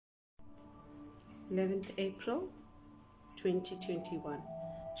11th April 2021.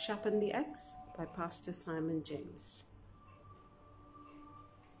 Sharpen the Axe by Pastor Simon James.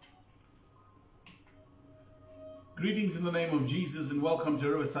 Greetings in the name of Jesus and welcome to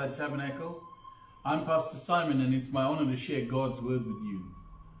Riverside Tabernacle. I'm Pastor Simon and it's my honor to share God's word with you.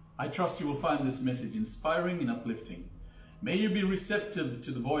 I trust you will find this message inspiring and uplifting. May you be receptive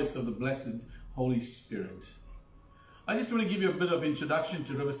to the voice of the blessed Holy Spirit. I just want to give you a bit of introduction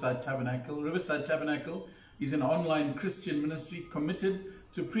to Riverside Tabernacle. Riverside Tabernacle is an online Christian ministry committed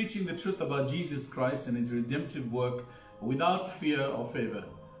to preaching the truth about Jesus Christ and his redemptive work without fear or favor.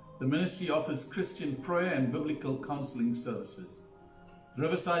 The ministry offers Christian prayer and biblical counseling services.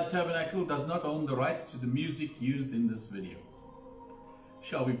 Riverside Tabernacle does not own the rights to the music used in this video.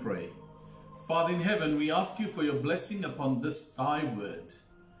 Shall we pray? Father in heaven, we ask you for your blessing upon this thy word.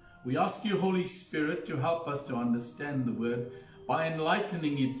 We ask you, Holy Spirit, to help us to understand the word by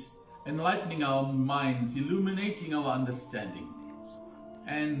enlightening our minds, illuminating our understanding,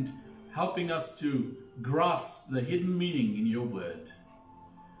 and helping us to grasp the hidden meaning in your word.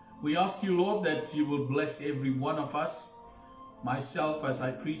 We ask you, Lord, that you will bless every one of us, myself as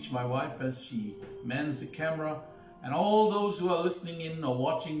I preach, my wife as she mans the camera, and all those who are listening in or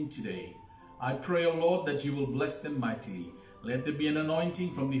watching today. I pray, O Lord, that you will bless them mightily. Let there be an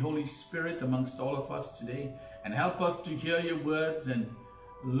anointing from the Holy Spirit amongst all of us today, and help us to hear your words and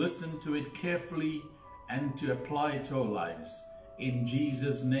listen to it carefully and to apply it to our lives. In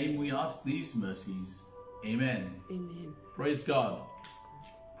Jesus' name we ask these mercies. Amen. Amen. Praise God.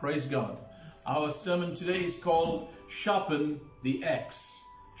 Praise God. Our sermon today is called Sharpen the Axe.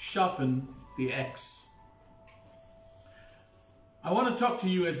 Sharpen the Axe. I want to talk to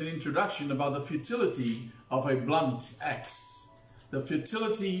you as an introduction about the futility of a blunt axe. The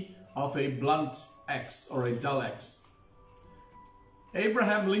futility of a blunt axe or a dull axe.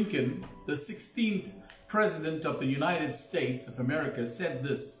 Abraham Lincoln, the 16th President of the United States of America, said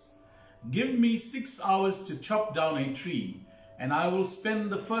this: "Give me 6 hours to chop down a tree, and I will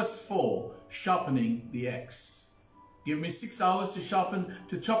spend the first 4 sharpening the axe." Give me 6 hours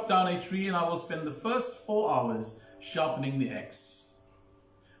to chop down a tree, and I will spend the first 4 hours sharpening the axe.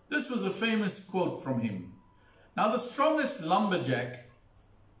 This was a famous quote from him. Now, the strongest lumberjack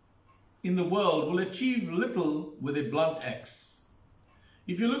in the world will achieve little with a blunt axe.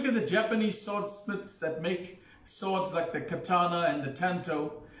 If you look at the Japanese swordsmiths that make swords like the katana and the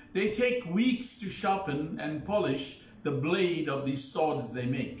tanto, they take weeks to sharpen and polish the blade of these swords they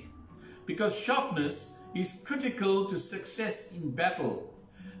make, because sharpness is critical to success in battle.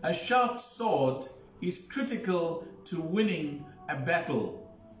 A sharp sword is critical to winning a battle.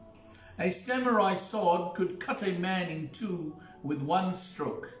 A samurai sword could cut a man in two with one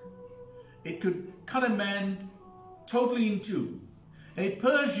stroke. It could cut a man totally in two. A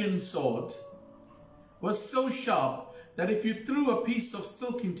Persian sword was so sharp that if you threw a piece of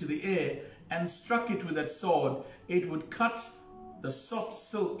silk into the air and struck it with that sword, it would cut the soft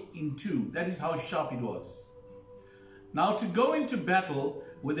silk in two. That is how sharp it was. Now, to go into battle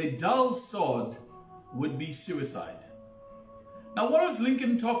with a dull sword would be suicide. Now, what was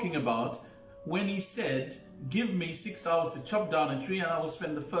Lincoln talking about when he said, "Give me 6 hours to chop down a tree and I will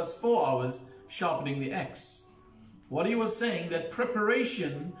spend the first 4 hours sharpening the axe"? What he was saying, that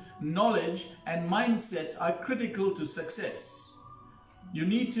preparation, knowledge, and mindset are critical to success. You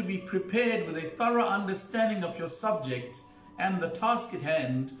need to be prepared with a thorough understanding of your subject and the task at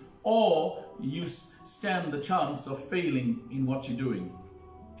hand, or you stand the chance of failing in what you're doing.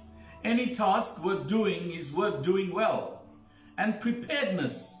 Any task worth doing is worth doing well, and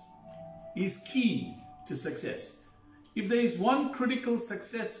preparedness is key to success. If there is one critical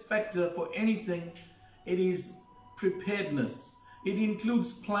success factor for anything, it is preparedness. It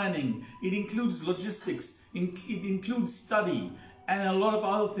includes planning, it includes logistics, it includes study, and a lot of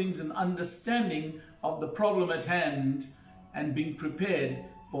other things, and understanding of the problem at hand and being prepared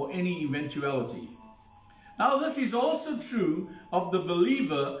for any eventuality. Now, this is also true of the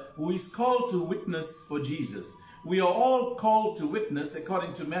believer who is called to witness for Jesus. We are all called to witness,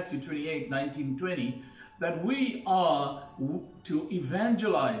 according to Matthew 28:19-20, that we are to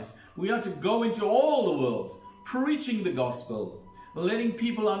evangelize. We are to go into all the world, preaching the gospel, letting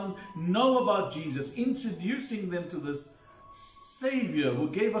people know about Jesus, introducing them to this Savior who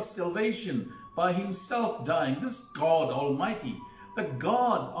gave us salvation by himself dying, this God Almighty, the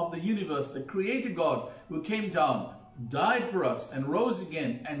God of the universe, the Creator God who came down, died for us and rose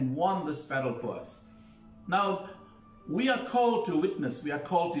again and won this battle for us. Now, we are called to witness, we are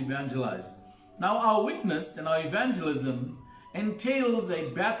called to evangelize. Now, our witness and our evangelism entails a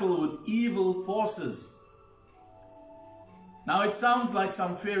battle with evil forces. Now it sounds like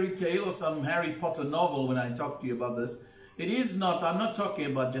some fairy tale or some Harry Potter novel when I talk to you about this. It is not. I'm not talking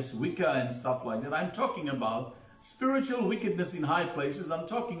about just Wicca and stuff like that. I'm talking about spiritual wickedness in high places. I'm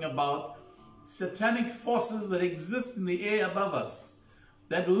talking about satanic forces that exist in the air above us,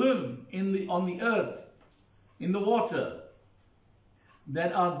 that live on the earth, in the water,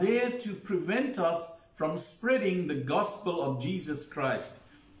 that are there to prevent us from spreading the gospel of Jesus Christ,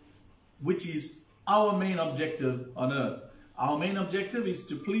 which is our main objective on earth. Our main objective is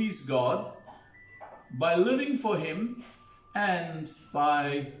to please God by living for Him and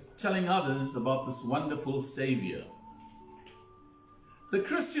by telling others about this wonderful Savior. The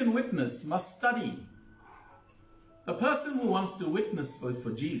Christian witness must study. The person who wants to witness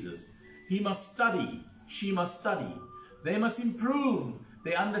for Jesus, he must study, she must study. They must improve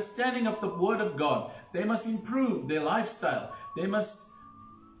their understanding of the Word of God. They must improve their lifestyle. They must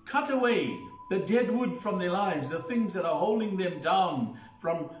cut away the dead wood from their lives, the things that are holding them down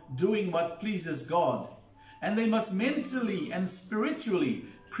from doing what pleases God. And they must mentally and spiritually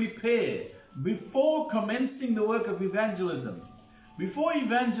prepare before commencing the work of evangelism, before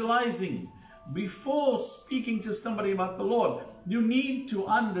evangelizing, before speaking to somebody about the Lord. You need to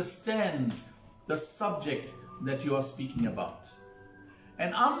understand the subject that you are speaking about.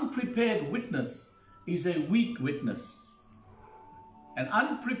 An unprepared witness is a weak witness. An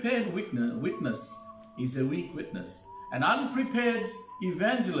unprepared witness is a weak witness. An unprepared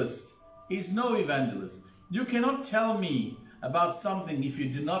evangelist is no evangelist. You cannot tell me about something if you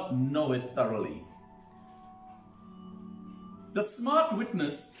do not know it thoroughly. The smart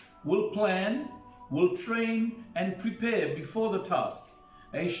witness will plan, will train, and prepare before the task.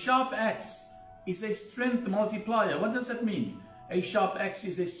 A sharp axe is a strength multiplier. What does that mean? A sharp axe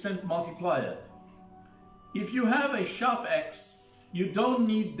is a strength multiplier. If you have a sharp axe, you don't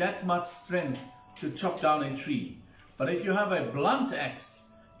need that much strength to chop down a tree. But if you have a blunt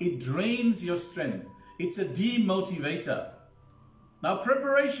axe, it drains your strength. It's a demotivator. Now,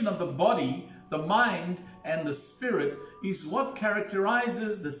 preparation of the body, the mind, and the spirit is what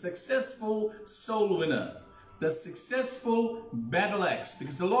characterizes the successful soul winner, the successful battle axe.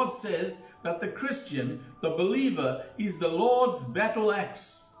 Because the Lord says that the Christian, the believer, is the Lord's battle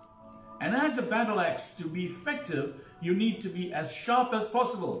axe. And as a battle axe, to be effective, you need to be as sharp as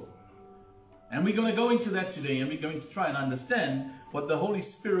possible. And we're going to go into that today, and we're going to try and understand what the Holy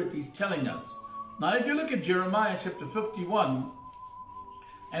Spirit is telling us. Now, if you look at Jeremiah chapter 51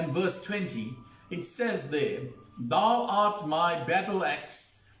 and verse 20, it says there, "Thou art my battle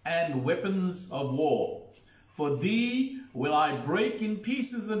axe and weapons of war. For thee will I break in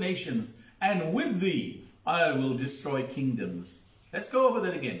pieces the nations, and with thee I will destroy kingdoms." Let's go over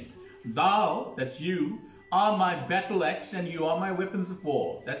that again. Thou, that's you, are my battle axe, and you are my weapons of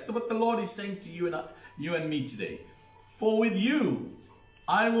war. That's what the Lord is saying to you and me today. For with you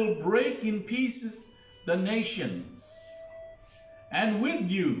I will break in pieces the nations, and with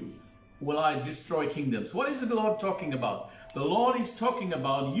you will I destroy kingdoms. What is the Lord talking about? The Lord is talking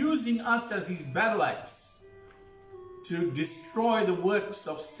about using us as His battle axe to destroy the works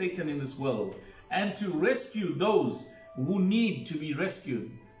of Satan in this world, and to rescue those who need to be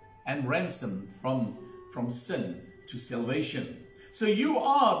rescued and ransomed from sin to salvation. So you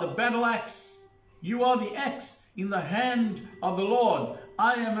are the battle axe. You are the axe in the hand of the Lord.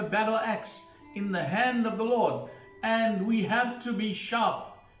 I am a battle axe in the hand of the Lord. And we have to be sharp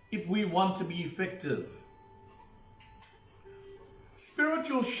if we want to be effective.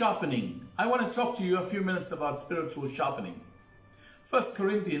 Spiritual sharpening. I want to talk to you a few minutes about spiritual sharpening. 1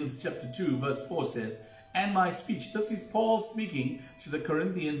 Corinthians chapter 2 verse 4 says, "And my speech," this is Paul speaking to the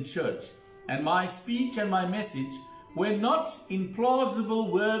Corinthian church, "and my speech and my message were not in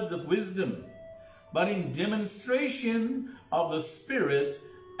plausible words of wisdom, but in demonstration of the Spirit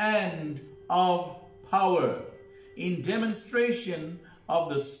and of power." In demonstration of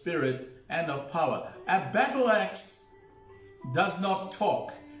the Spirit and of power. A battle axe does not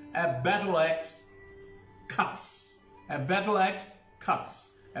talk. A battle axe cuts. A battle axe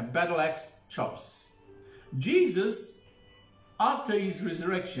cuts. A battle axe chops. Jesus, after His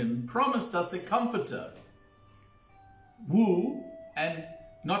resurrection, promised us a comforter. Who and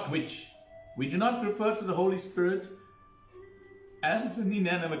not which. We do not refer to the Holy Spirit as an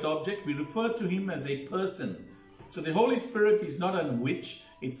inanimate object. We refer to Him as a person. So the Holy Spirit is not a which,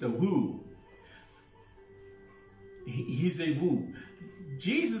 it's a who. He's a who.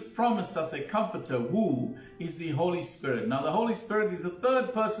 Jesus promised us a comforter who is the Holy Spirit. Now the Holy Spirit is the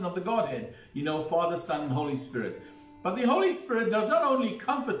third person of the Godhead. You know, Father, Son, and Holy Spirit. But the Holy Spirit does not only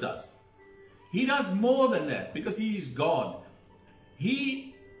comfort us. He does more than that because He is God.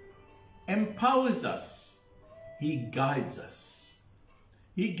 He empowers us. He guides us.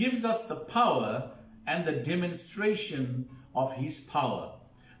 He gives us the power and the demonstration of His power.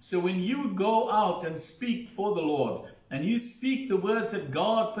 So when you go out and speak for the Lord, and you speak the words that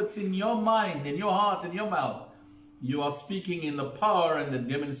God puts in your mind, in your heart, in your mouth, you are speaking in the power and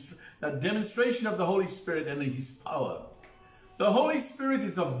the demonstration of the Holy Spirit and His power. The Holy Spirit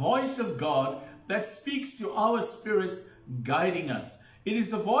is the voice of God that speaks to our spirits, guiding us. It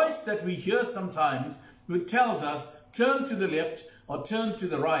is the voice that we hear sometimes who tells us, turn to the left or turn to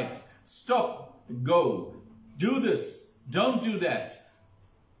the right, stop, go, do this, don't do that.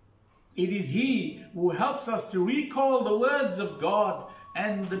 It is He who helps us to recall the words of God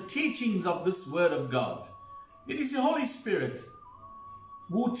and the teachings of this word of God. It is the Holy Spirit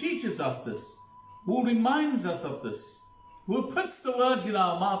who teaches us this, who reminds us of this, who puts the words in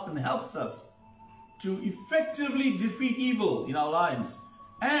our mouth and helps us to effectively defeat evil in our lives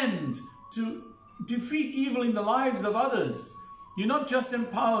and to defeat evil in the lives of others. You're not just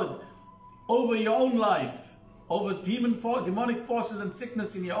empowered over your own life, over demonic forces and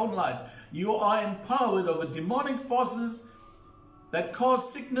sickness in your own life. You are empowered over demonic forces that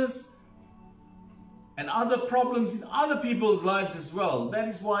cause sickness and other problems in other people's lives as well. That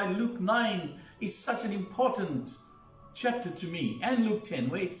is why Luke 9 is such an important chapter to me, and Luke 10,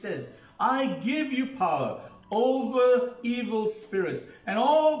 where it says, I give you power over evil spirits and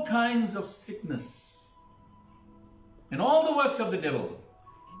all kinds of sickness and all the works of the devil.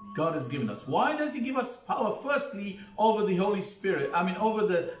 God has given us. Why does He give us power? Firstly, over the Holy Spirit, over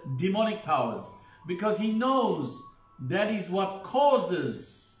the demonic powers. Because He knows that is what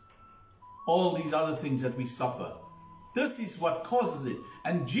causes all these other things that we suffer. This is what causes it.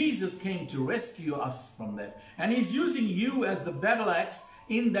 And Jesus came to rescue us from that. And He's using you as the battle axe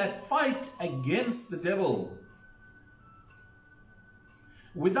in that fight against the devil.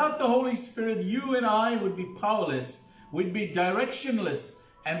 Without the Holy Spirit, you and I would be powerless, would be directionless,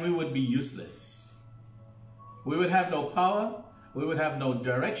 and we would be useless. We would have no power, we would have no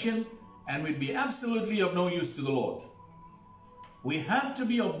direction, and we'd be absolutely of no use to the Lord. We have to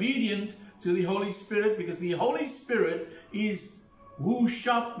be obedient to the Holy Spirit, because the Holy Spirit is who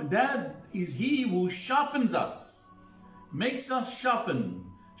He who sharpens us, makes us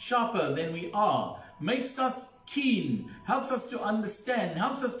sharper than we are, makes us keen, helps us to understand,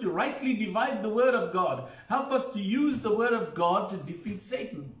 helps us to rightly divide the word of God, help us to use the word of God to defeat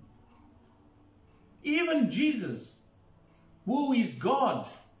Satan. Even Jesus, who is God,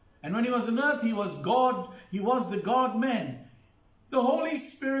 and when He was on earth, He was God, He was the God-man. The Holy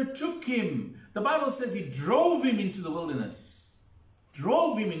Spirit took Him. The Bible says He drove Him into the wilderness.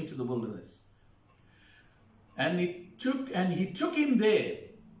 Drove Him into the wilderness. And He took Him there.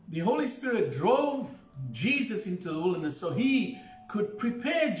 The Holy Spirit drove Jesus into the wilderness so He could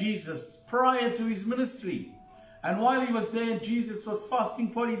prepare Jesus prior to His ministry. And while He was there, Jesus was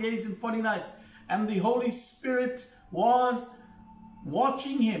fasting 40 days and 40 nights. And the Holy Spirit was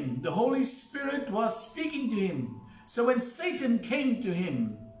watching Him. The Holy Spirit was speaking to Him. So when Satan came to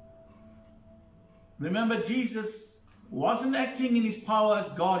Him, remember, Jesus wasn't acting in His power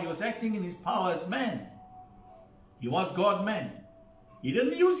as God. He was acting in His power as man. He was God-man. He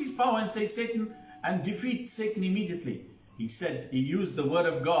didn't use His power and say Satan and defeat Satan immediately. He said, He used the word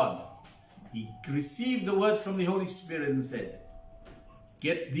of God. He received the words from the Holy Spirit and said,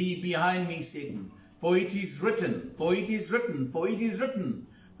 Get thee behind me, Satan, for it is written, for it is written, for it is written,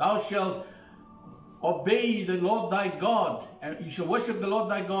 thou shalt obey the Lord thy God, and you shall worship the Lord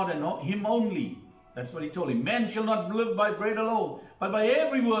thy God and Him only. That's what He told him. Man shall not live by bread alone, but by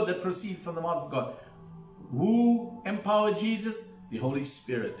every word that proceeds from the mouth of God. Who empowered Jesus? The Holy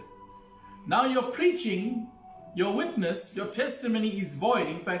Spirit. Now your preaching, your witness, your testimony is void.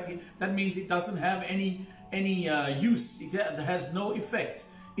 In fact, that means it doesn't have any use. It has no effect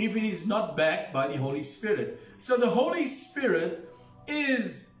if it is not backed by the Holy Spirit. So the Holy Spirit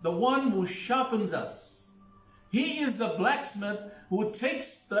is the one who sharpens us. He is the blacksmith who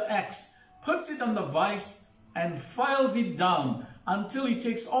takes the axe, puts it on the vise, and files it down until He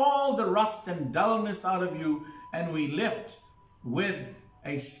takes all the rust and dullness out of you, and we left with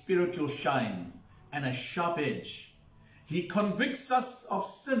a spiritual shine and a sharp edge. He convicts us of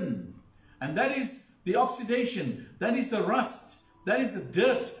sin, and that is the oxidation, that is the rust, that is the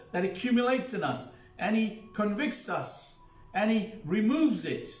dirt that accumulates in us, and He convicts us and He removes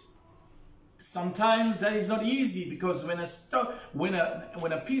it. Sometimes that is not easy, because when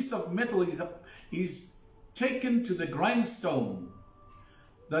a piece of metal is taken to the grindstone,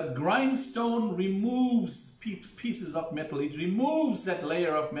 the grindstone removes pieces of metal. It removes that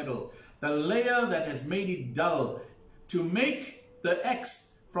layer of metal, the layer that has made it dull, to make the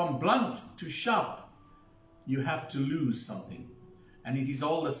axe from blunt to sharp. you have to lose something. And it is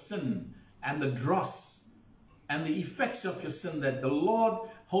all the sin and the dross and the effects of your sin that the Lord,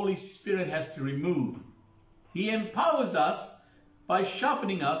 Holy Spirit, has to remove. He empowers us by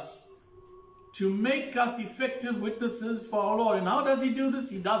sharpening us to make us effective witnesses for our Lord. And how does he do this?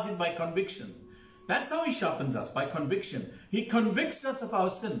 He does it by conviction. That's how he sharpens us, by conviction. He convicts us of our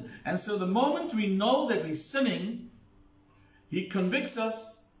sin. And so the moment we know that we're sinning, he convicts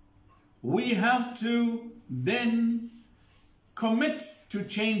us. We have to then commit to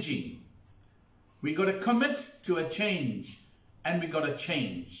changing. We got to commit to a change, and we got to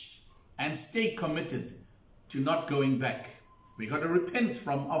change and stay committed to not going back. We got to repent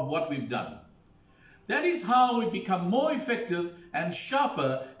of what we've done. That is how we become more effective and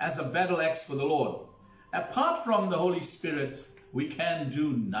sharper as a battle axe for the Lord. Apart from the Holy Spirit, we can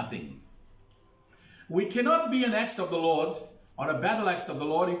do nothing. We cannot be an axe of the Lord or a battle axe of the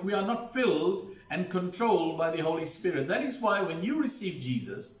Lord if we are not filled and controlled by the Holy Spirit. That is why when you receive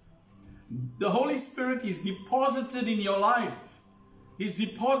Jesus, the Holy Spirit is deposited in your life. He's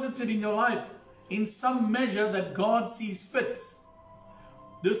deposited in your life in some measure that God sees fit.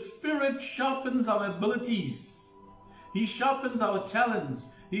 The Spirit sharpens our abilities. He sharpens our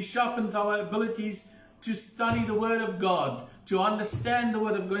talents. He sharpens our abilities to study the Word of God, to understand the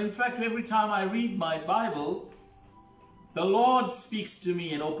Word of God. In fact, every time I read my Bible, the Lord speaks to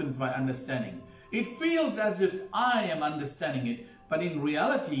me and opens my understanding. It feels as if I am understanding it, but in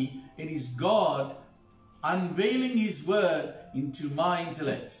reality, it is God unveiling His Word into my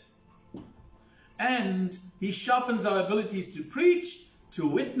intellect. And He sharpens our abilities to preach, to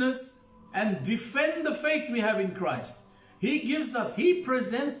witness, and defend the faith we have in Christ. He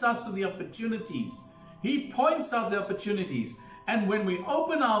presents us with the opportunities. He points out the opportunities. And when we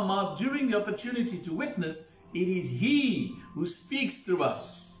open our mouth during the opportunity to witness, it is He who speaks through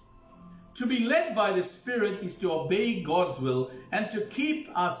us. To be led by the Spirit is to obey God's will and to keep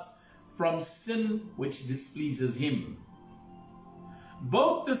us from sin which displeases Him.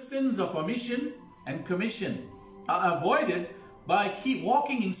 Both the sins of omission and commission are avoided by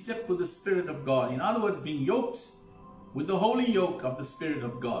walking in step with the Spirit of God. In other words, being yoked with the holy yoke of the Spirit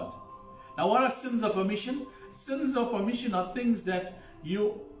of God. Now, what are sins of omission? Sins of omission are things that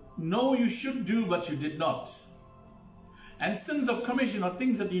you know you should do, but you did not. And sins of commission are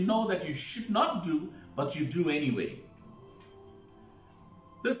things that you know that you should not do, but you do anyway.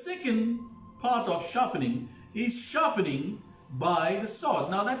 The second part of sharpening is sharpening by the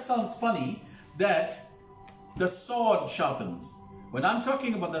sword. Now, that sounds funny that the sword sharpens. When I'm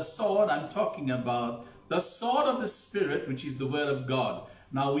talking about the sword, I'm talking about the sword of the Spirit, which is the Word of God.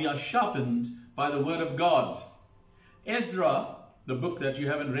 Now we are sharpened by the Word of God. Ezra, the book that you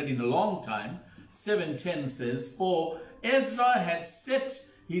haven't read in a long time, 7:10 says, "For Ezra had set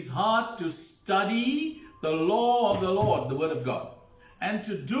his heart to study the law of the Lord," the Word of God, "and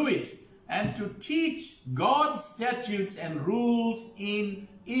to do it, and to teach God's statutes and rules in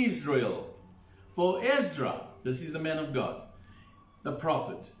Israel." For Ezra, this is the man of God, the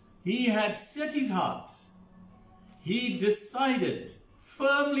prophet, he had set his heart. He decided,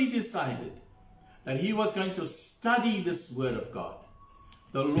 firmly decided, that he was going to study this Word of God,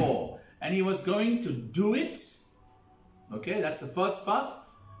 the law, and he was going to do it. Okay, that's the first part.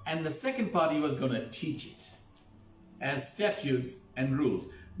 And the second part, he was going to teach it as statutes and rules.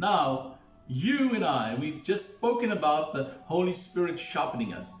 Now, you and I, we've just spoken about the Holy Spirit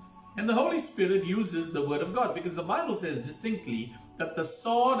sharpening us. And the Holy Spirit uses the Word of God, because the Bible says distinctly that the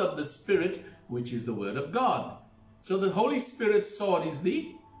sword of the Spirit, which is the Word of God. So the Holy Spirit's sword is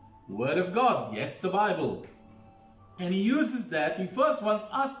the Word of God. Yes, the Bible. And He uses that. He first wants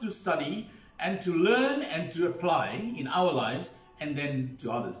us to study and to learn and to apply in our lives, and then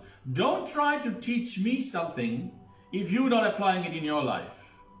to others. Don't try to teach me something if you're not applying it in your life.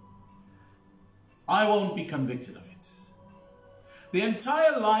 I won't be convicted of it. The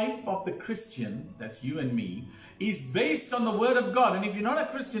entire life of the Christian, that's you and me, is based on the Word of God. And if you're not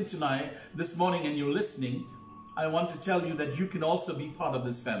a Christian tonight, this morning, and you're listening, I want to tell you that you can also be part of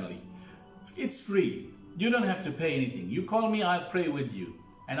this family. It's free. You don't have to pay anything. You call me, I'll pray with you.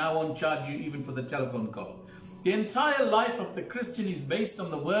 And I won't charge you even for the telephone call. The entire life of the Christian is based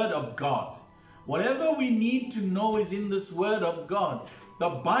on the Word of God. Whatever we need to know is in this Word of God. The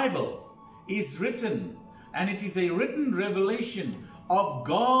Bible is written, and it is a written revelation of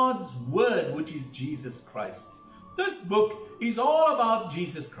God's Word, which is Jesus Christ. This book is all about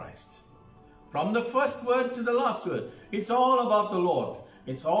Jesus Christ. From the first word to the last word, it's all about the Lord.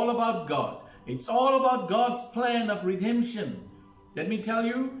 It's all about God. It's all about God's plan of redemption. Let me tell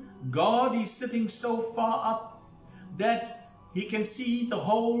you, God is sitting so far up that He can see the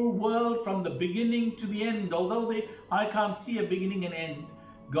whole world from the beginning to the end. Although I can't see a beginning and end,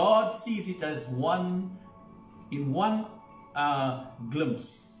 God sees it as one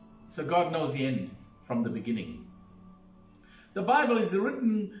glimpse. So God knows the end from the beginning. The Bible is a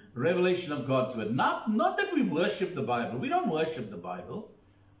written revelation of God's word. Not that we worship the Bible. We don't worship the Bible.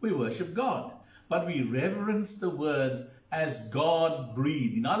 We worship God. But we reverence the words as God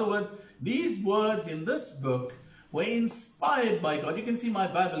breathed. In other words, these words in this book were inspired by God. You can see my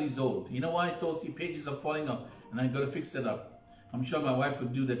Bible is old. You know why it's old? See, pages are falling off, and I've got to fix it up. I'm sure my wife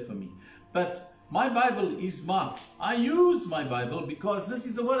would do that for me. But my Bible is marked. I use my Bible because this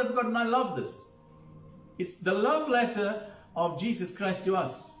is the Word of God, and I love this. It's the love letter of Jesus Christ to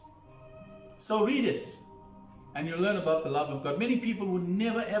us. So read it, and you'll learn about the love of God. Many people who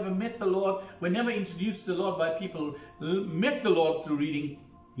never ever met the Lord, were never introduced to the Lord by people, met the Lord through reading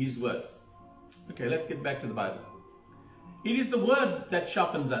His words. Okay, let's get back to the Bible. It is the Word that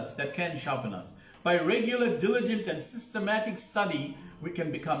sharpens us, that can sharpen us. By regular, diligent, and systematic study, we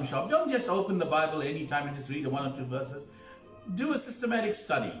can become sharp. Don't just open the Bible anytime and just read one or two verses. Do a systematic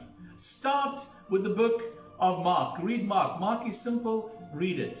study. Start with the book of Mark. Read Mark. Mark is simple.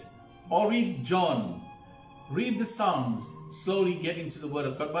 Read it. Or read John. Read the Psalms. Slowly get into the Word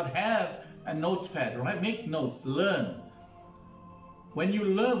of God. But have a notepad, right? Make notes. Learn. When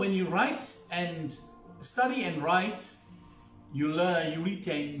you write and study and write, you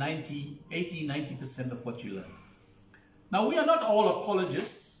retain 80-90% of what you learn. Now, we are not all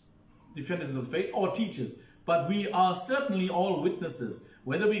apologists, defenders of the faith, or teachers, but we are certainly all witnesses.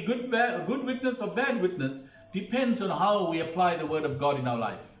 Whether we good witness or bad witness depends on how we apply the Word of God in our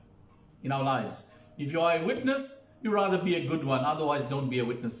lives. If you are a witness, you rather be a good one. Otherwise, don't be a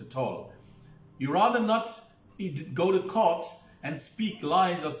witness at all. You rather not go to court and speak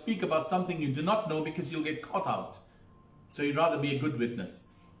lies or speak about something you do not know, because you'll get caught out. So you'd rather be a good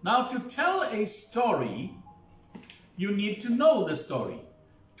witness. Now, to tell a story, you need to know the story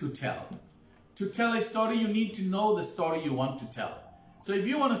to tell. To tell a story, you need to know the story you want to tell. So if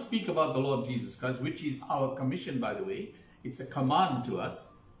you want to speak about the Lord Jesus Christ, which is our commission, by the way, it's a command to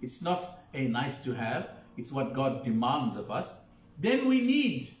us. It's not a nice to have. It's what God demands of us. Then we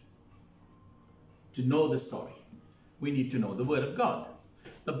need to know the story. We need to know the Word of God.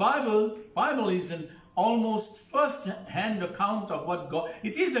 The Bible is an almost first-hand account of what God...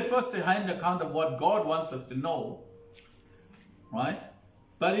 It is a first-hand account of what God wants us to know. Right?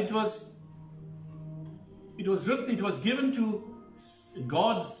 But it was written, it was given to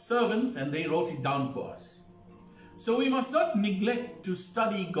God's servants, and they wrote it down for us. So we must not neglect to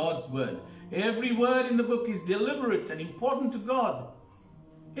study God's Word. Every word in the book is deliberate and important to God.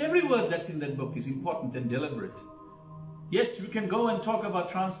 Every word that's in that book is important and deliberate. Yes, we can go and talk about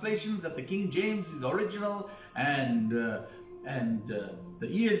translations, that the King James is original and the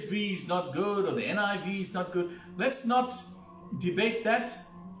ESV is not good, or the NIV is not good. Let's not debate that.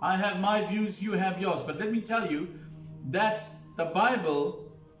 I have my views, you have yours. But let me tell you that the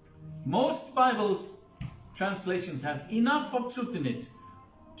Bible, most Bible's translations have enough of truth in it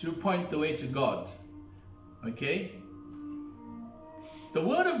to point the way to God. Okay? The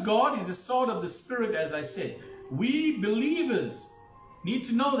Word of God is a sword of the Spirit, as I said. We believers need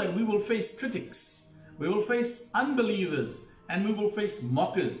to know that we will face critics, we will face unbelievers, and we will face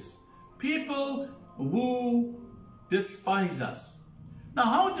mockers, people who despise us. Now,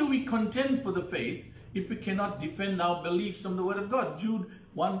 how do we contend for the faith if we cannot defend our beliefs from the Word of God? Jude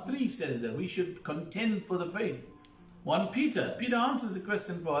 1:3 says that we should contend for the faith. Peter answers the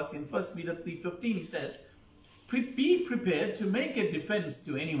question for us in 1 Peter 3:15. He says, be prepared to make a defense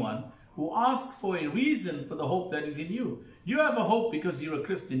to anyone who asks for a reason for the hope that is in you. You have a hope because you're a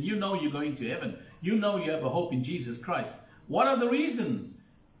Christian. You know you're going to heaven. You know you have a hope in Jesus Christ. What are the reasons?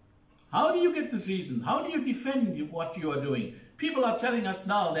 How do you get this reason? How do you defend what you are doing? People are telling us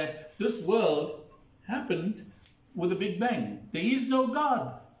now that this world happened with a big bang. There is no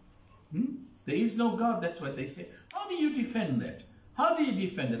God. There is no God, that's what they say. How do you defend that? How do you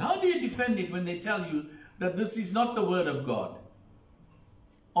defend it? How do you defend it when they tell you that this is not the Word of God?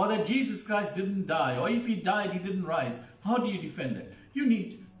 Or that Jesus Christ didn't die, or if He died, He didn't rise. How do you defend it? You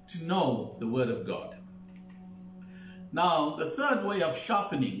need to know the Word of God. Now, the third way of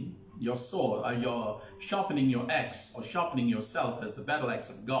sharpening your sword, or sharpening your axe, or sharpening yourself as the battle axe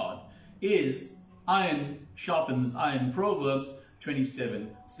of God, is iron sharpens iron. Proverbs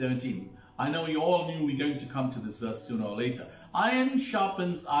 27:17. I know you all knew we're going to come to this verse sooner or later. Iron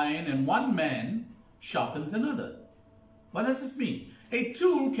sharpens iron, and one man sharpens another. What does this mean? A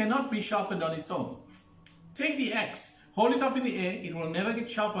tool cannot be sharpened on its own. Take the axe, hold it up in the air, it will never get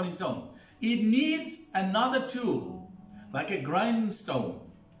sharp on its own. It needs another tool. like a grindstone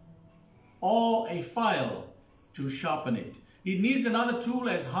or a file to sharpen it. It needs another tool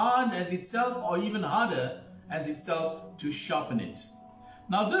as hard as itself or even harder as itself to sharpen it.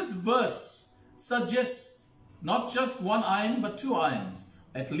 Now this verse suggests not just one iron but two irons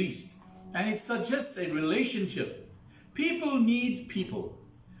at least. And it suggests a relationship. People need people.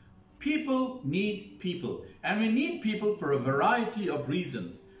 People need people. And we need people for a variety of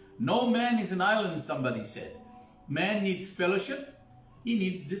reasons. No man is an island, somebody said. Man needs fellowship. He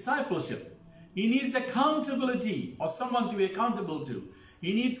needs discipleship. He needs accountability or someone to be accountable to.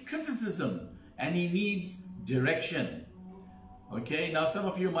 He needs criticism and he needs direction. Okay, now some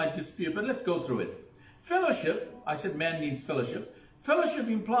of you might dispute, but let's go through it. Fellowship, I said man needs fellowship. Fellowship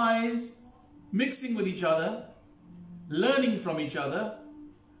implies mixing with each other, learning from each other,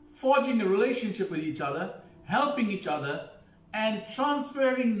 forging a relationship with each other, helping each other, and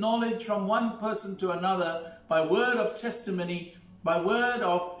transferring knowledge from one person to another by word of testimony,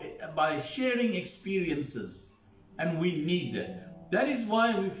 by sharing experiences. And we need that. That is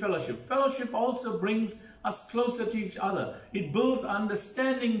why we fellowship. Fellowship also brings us closer to each other. It builds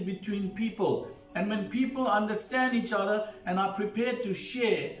understanding between people. And when people understand each other and are prepared to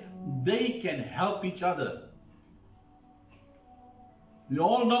share, they can help each other. We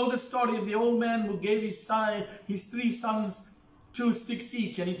all know the story of the old man who gave his three sons 2 sticks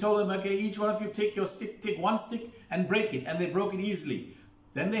each, and he told them, okay, each one of you take one stick and break it, and they broke it easily.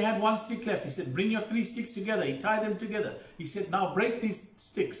 Then they had 1 stick left. He said, bring your 3 sticks together. He tied them together. He said, now break these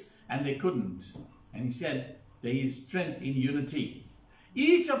sticks, and they couldn't. And he said, there is strength in unity.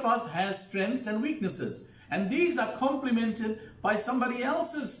 Each of us has strengths and weaknesses, and these are complemented by somebody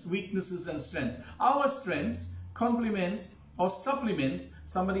else's weaknesses and strengths. Our strengths complements or supplements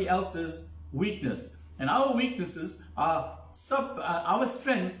somebody else's weakness, and our weaknesses are our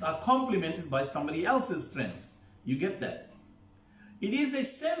strengths are complemented by somebody else's strengths. You get that? It is a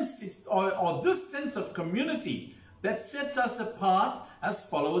sense, or this sense of community that sets us apart as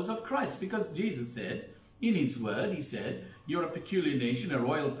followers of Christ, because Jesus said in his word, he said, you're a peculiar nation, a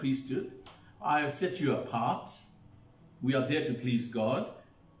royal priesthood. I have set you apart. We are there to please God.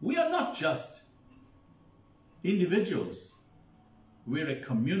 We are not just individuals. We're a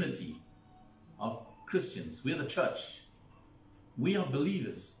community of Christians. We're the church. We are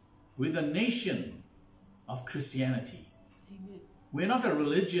believers. We're the nation of Christianity. Amen. We're not a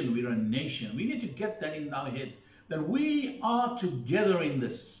religion, we're a nation. We need to get that in our heads, that we are together in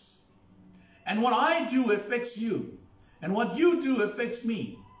this. And what I do affects you, and what you do affects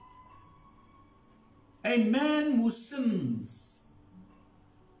me. A man who sins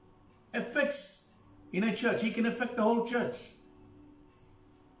affects in a church. He can affect the whole church.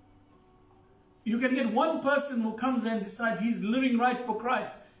 You can get one person who comes and decides he's living right for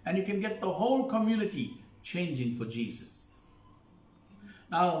Christ, and you can get the whole community changing for Jesus.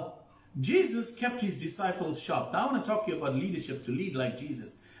 Now, Jesus kept his disciples sharp. Now I want to talk to you about leadership, to lead like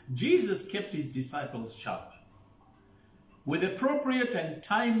Jesus. Jesus kept his disciples sharp with appropriate and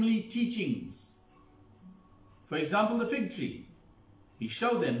timely teachings. For example, the fig tree. He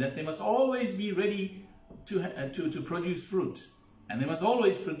showed them that they must always be ready to produce fruit. And they must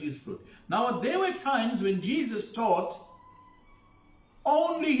always produce fruit. Now, there were times when Jesus taught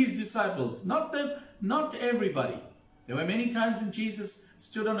only his disciples, not everybody. There were many times when Jesus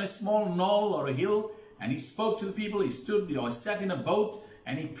stood on a small knoll or a hill and he spoke to the people. He stood or sat in a boat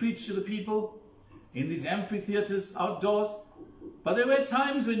and he preached to the people in these amphitheaters outdoors. But there were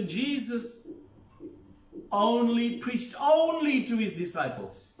times when Jesus preached only to his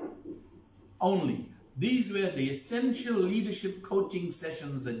disciples. Only. These were the essential leadership coaching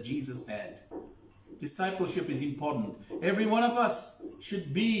sessions that Jesus had. Discipleship is important. Every one of us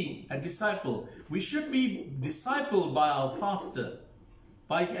should be a disciple. We should be discipled by our pastor,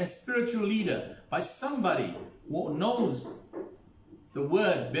 by a spiritual leader, by somebody who knows the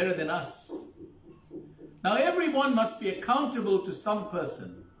word better than us. Now, everyone must be accountable to some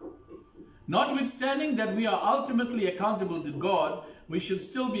person. Notwithstanding that we are ultimately accountable to God, we should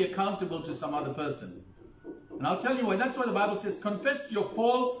still be accountable to some other person. And I'll tell you why. That's why the Bible says, confess your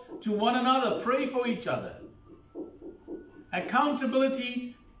faults to one another. Pray for each other.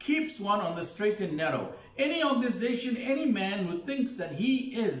 Accountability keeps one on the straight and narrow. Any organization, any man who thinks that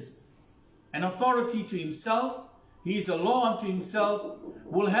he is an authority to himself, he is a law unto himself,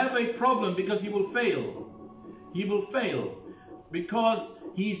 will have a problem because he will fail. He will fail because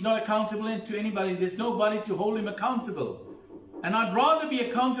he's not accountable to anybody. There's nobody to hold him accountable. And I'd rather be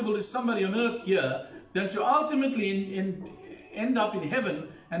accountable to somebody on earth here than to ultimately end up in heaven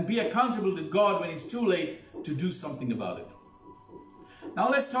and be accountable to God when it's too late to do something about it. Now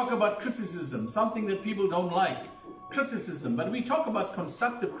let's talk about criticism, something that people don't like. criticism, but we talk about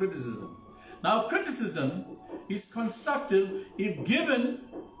constructive criticism. Now, criticism is constructive if given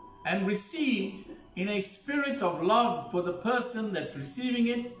and received in a spirit of love for the person that's receiving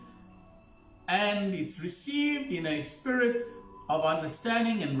it, and it's received in a spirit of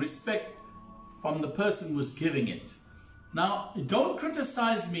understanding and respect from the person who's giving it. Now, don't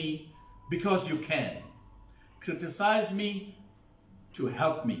criticize me because you can. Criticize me to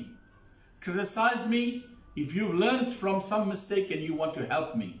help me. Criticize me if you've learned from some mistake and you want to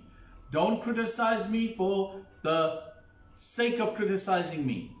help me. Don't criticize me for the sake of criticizing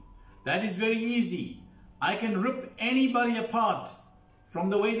me. That is very easy. I can rip anybody apart from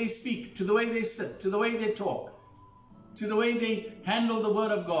the way they speak, to the way they sit, to the way they talk, to the way they handle the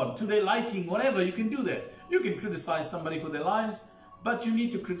word of God, to their lighting, whatever. You can do that. You can criticize somebody for their lives, but you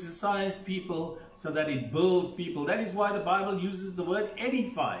need to criticize people so that it builds people. That is why the Bible uses the word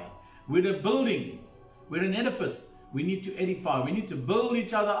edify. We're a building. We're an edifice. We need to edify. We need to build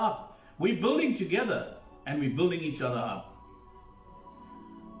each other up. We're building together and we're building each other up.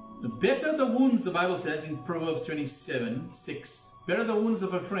 The better the wounds, the Bible says in Proverbs 27:6, better the wounds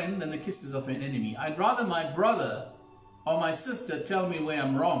of a friend than the kisses of an enemy. I'd rather my brother or my sister tell me where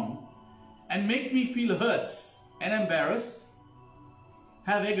I'm wrong and make me feel hurt and embarrassed,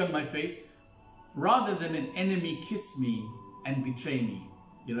 have egg on my face, rather than an enemy kiss me and betray me.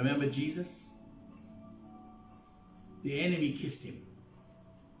 You remember Jesus? The enemy kissed him.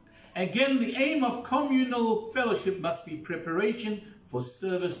 Again, the aim of communal fellowship must be preparation for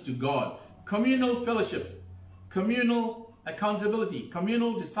service to God. Communal fellowship, communal accountability,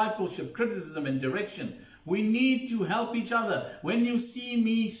 communal discipleship, criticism and direction. We need to help each other. When you see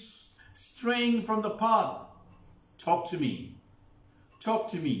me straying from the path, talk to me. Talk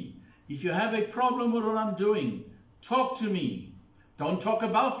to me. If you have a problem with what I'm doing, talk to me. Don't talk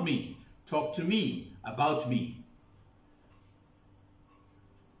about me. Talk to me about me.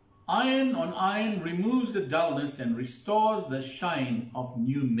 Iron on iron removes the dullness and restores the shine of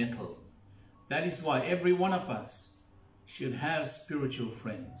new metal. That is why every one of us should have spiritual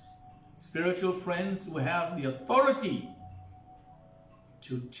friends. Spiritual friends who have the authority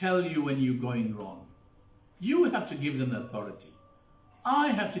to tell you when you're going wrong. You have to give them the authority. I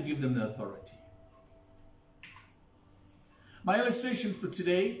have to give them the authority. My illustration for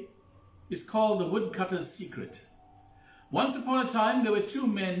today is called The Woodcutter's Secret. Once upon a time, there were two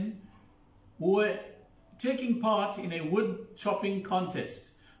men who were taking part in a wood chopping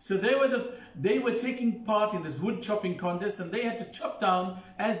contest. So they were taking part in this wood chopping contest, and they had to chop down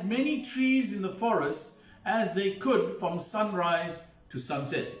as many trees in the forest as they could from sunrise to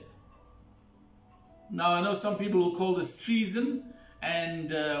sunset. Now, I know some people will call this treason,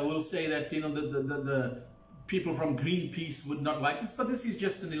 and will say that, the people from Greenpeace would not like this, but this is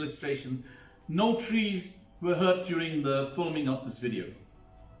just an illustration. No trees were hurt during the filming of this video.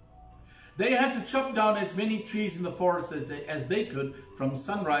 They had to chop down as many trees in the forest as they could from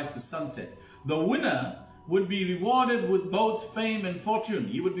sunrise to sunset. The winner would be rewarded with both fame and fortune.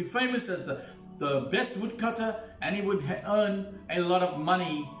 He would be famous as the best woodcutter, and he would earn a lot of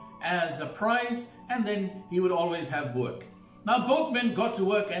money as a prize, and then he would always have work. Now both men got to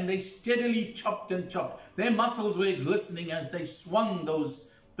work and they steadily chopped and chopped. Their muscles were glistening as they swung those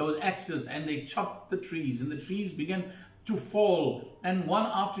axes, and they chopped the trees, and the trees began to fall, and one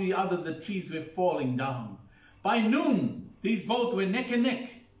after the other the trees were falling down. By noon these both were neck and neck.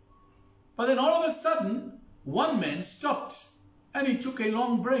 But then all of a sudden one man stopped and he took a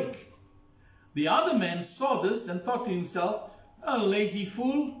long break. The other man saw this and thought to himself, "A lazy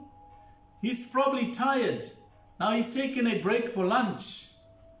fool, he's probably tired. Now he's taken a break for lunch.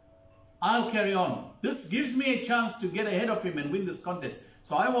 I'll carry on. This gives me a chance to get ahead of him and win this contest.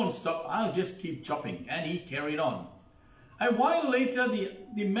 So I won't stop. I'll just keep chopping." And he carried on. A while later,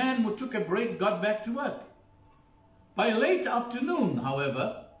 the man who took a break got back to work. By late afternoon,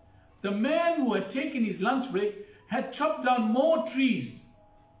 however, the man who had taken his lunch break had chopped down more trees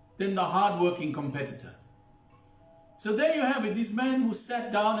than the hard-working competitor. So there you have it. This man who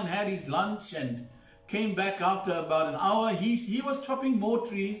sat down and had his lunch and came back after about an hour, he was chopping more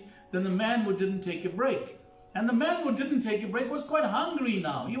trees than the man who didn't take a break. And the man who didn't take a break was quite hungry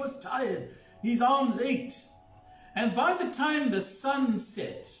now. He was tired. His arms ached. And by the time the sun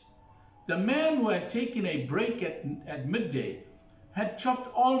set, the man who had taken a break at midday had chopped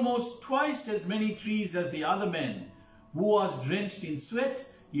almost twice as many trees as the other man, who was drenched in sweat.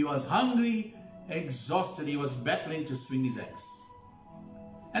 He was hungry, exhausted. He was battling to swing his axe.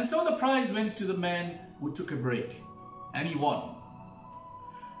 And so the prize went to the man who took a break, and he won.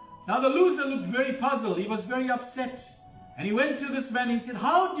 Now the loser looked very puzzled. He was very upset. And he went to this man and he said,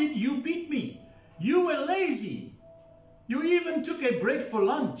 "How did you beat me? You were lazy. You even took a break for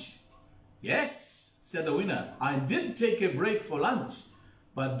lunch. Yes, said the winner, I did take a break for lunch,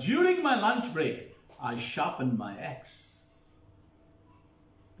 but during my lunch break, I sharpened my axe.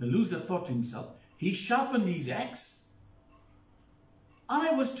 The loser thought to himself, he sharpened his axe?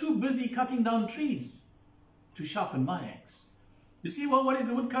 I was too busy cutting down trees to sharpen my axe. You see what is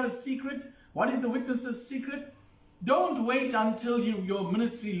the woodcutter's secret? What is the witness's secret? Don't wait until your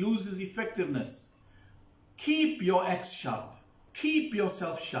ministry loses effectiveness. Keep your axe sharp. Keep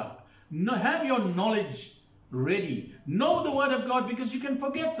yourself sharp. Have your knowledge ready. Know the Word of God, because you can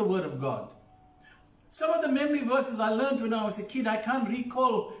forget the Word of God. Some of the memory verses I learned when I was a kid, I can't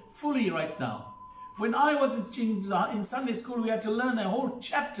recall fully right now. When I was in Sunday school, we had to learn a whole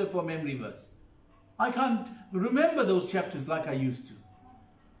chapter for memory verse. I can't remember those chapters like I used to.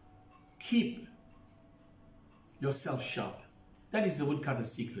 Keep yourself sharp. That is the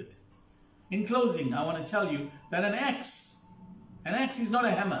woodcutter's secret. In closing, I want to tell you that an axe is not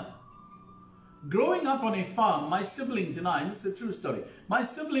a hammer. Growing up on a farm, my siblings and I, and this is a true story, my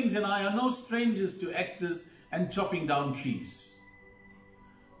siblings and I are no strangers to axes and chopping down trees.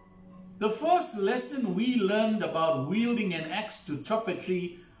 The first lesson we learned about wielding an axe to chop a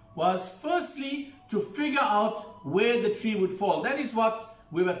tree was firstly to figure out where the tree would fall. That is what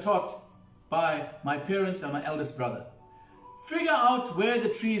we were taught by my parents and my eldest brother. Figure out where the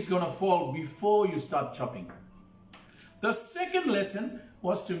tree is going to fall before you start chopping. The second lesson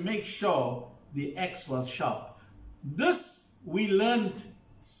was to make sure the axe was sharp. This we learned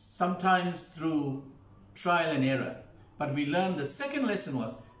sometimes through trial and error. But we learned the second lesson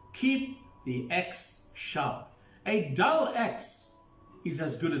was keep the axe sharp. A dull axe is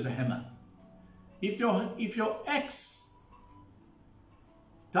as good as a hammer. If your axe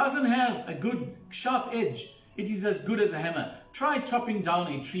doesn't have a good sharp edge, it is as good as a hammer. Try chopping down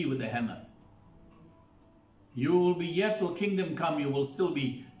a tree with a hammer. You will be yet till kingdom come, you will still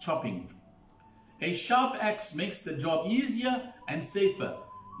be chopping. A sharp axe makes the job easier and safer.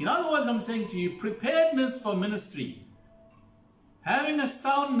 In other words, I'm saying to you, preparedness for ministry. Having a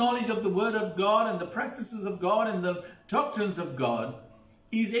sound knowledge of the Word of God and the practices of God and the doctrines of God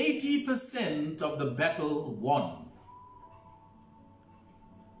is 80% of the battle won.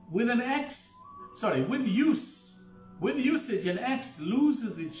 With usage, an axe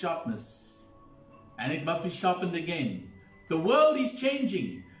loses its sharpness, and it must be sharpened again. The world is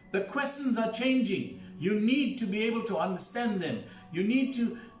changing. The questions are changing. You need to be able to understand them. You need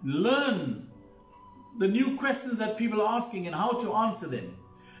to learn the new questions that people are asking and how to answer them.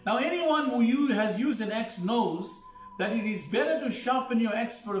 Now, anyone who has used an axe knows that it is better to sharpen your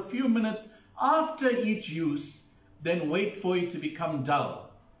axe for a few minutes after each use than wait for it to become dull.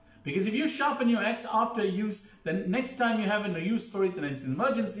 Because if you sharpen your axe after use, then next time you have a use for it and it's an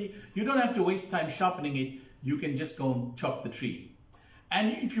emergency, you don't have to waste time sharpening it. You can just go and chop the tree.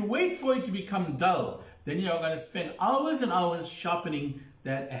 And if you wait for it to become dull, then you're going to spend hours and hours sharpening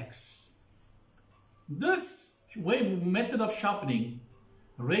that axe. This method of sharpening,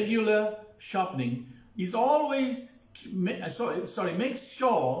 regular sharpening, is always, makes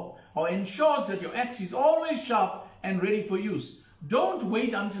sure or ensures that your axe is always sharp and ready for use. Don't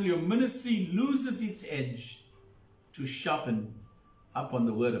wait until your ministry loses its edge to sharpen up on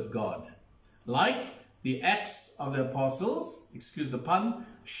the Word of God. Like the axe of the apostles, excuse the pun,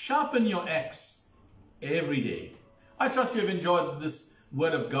 sharpen your axe every day. I trust you have enjoyed this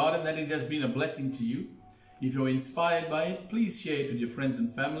Word of God and that it has been a blessing to you. If you're inspired by it, please share it with your friends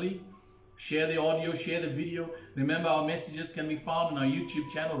and family. Share the audio, share the video. Remember, our messages can be found on our YouTube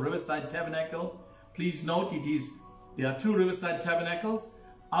channel, Riverside Tabernacle. Please note there are two Riverside Tabernacles.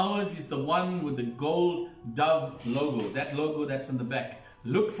 Ours is the one with the gold dove logo. That logo that's on the back.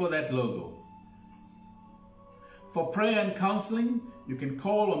 Look for that logo. For prayer and counseling, you can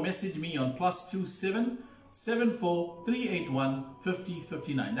call or message me on +27 74 381 50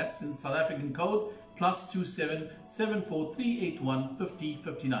 59. That's in South African code. +27 74 381 50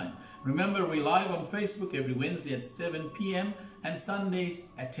 59. Remember, we're live on Facebook every Wednesday at 7 p.m. and Sundays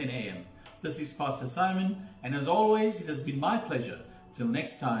at 10 a.m. This is Pastor Simon, and as always, it has been my pleasure. Till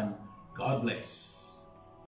next time, God bless.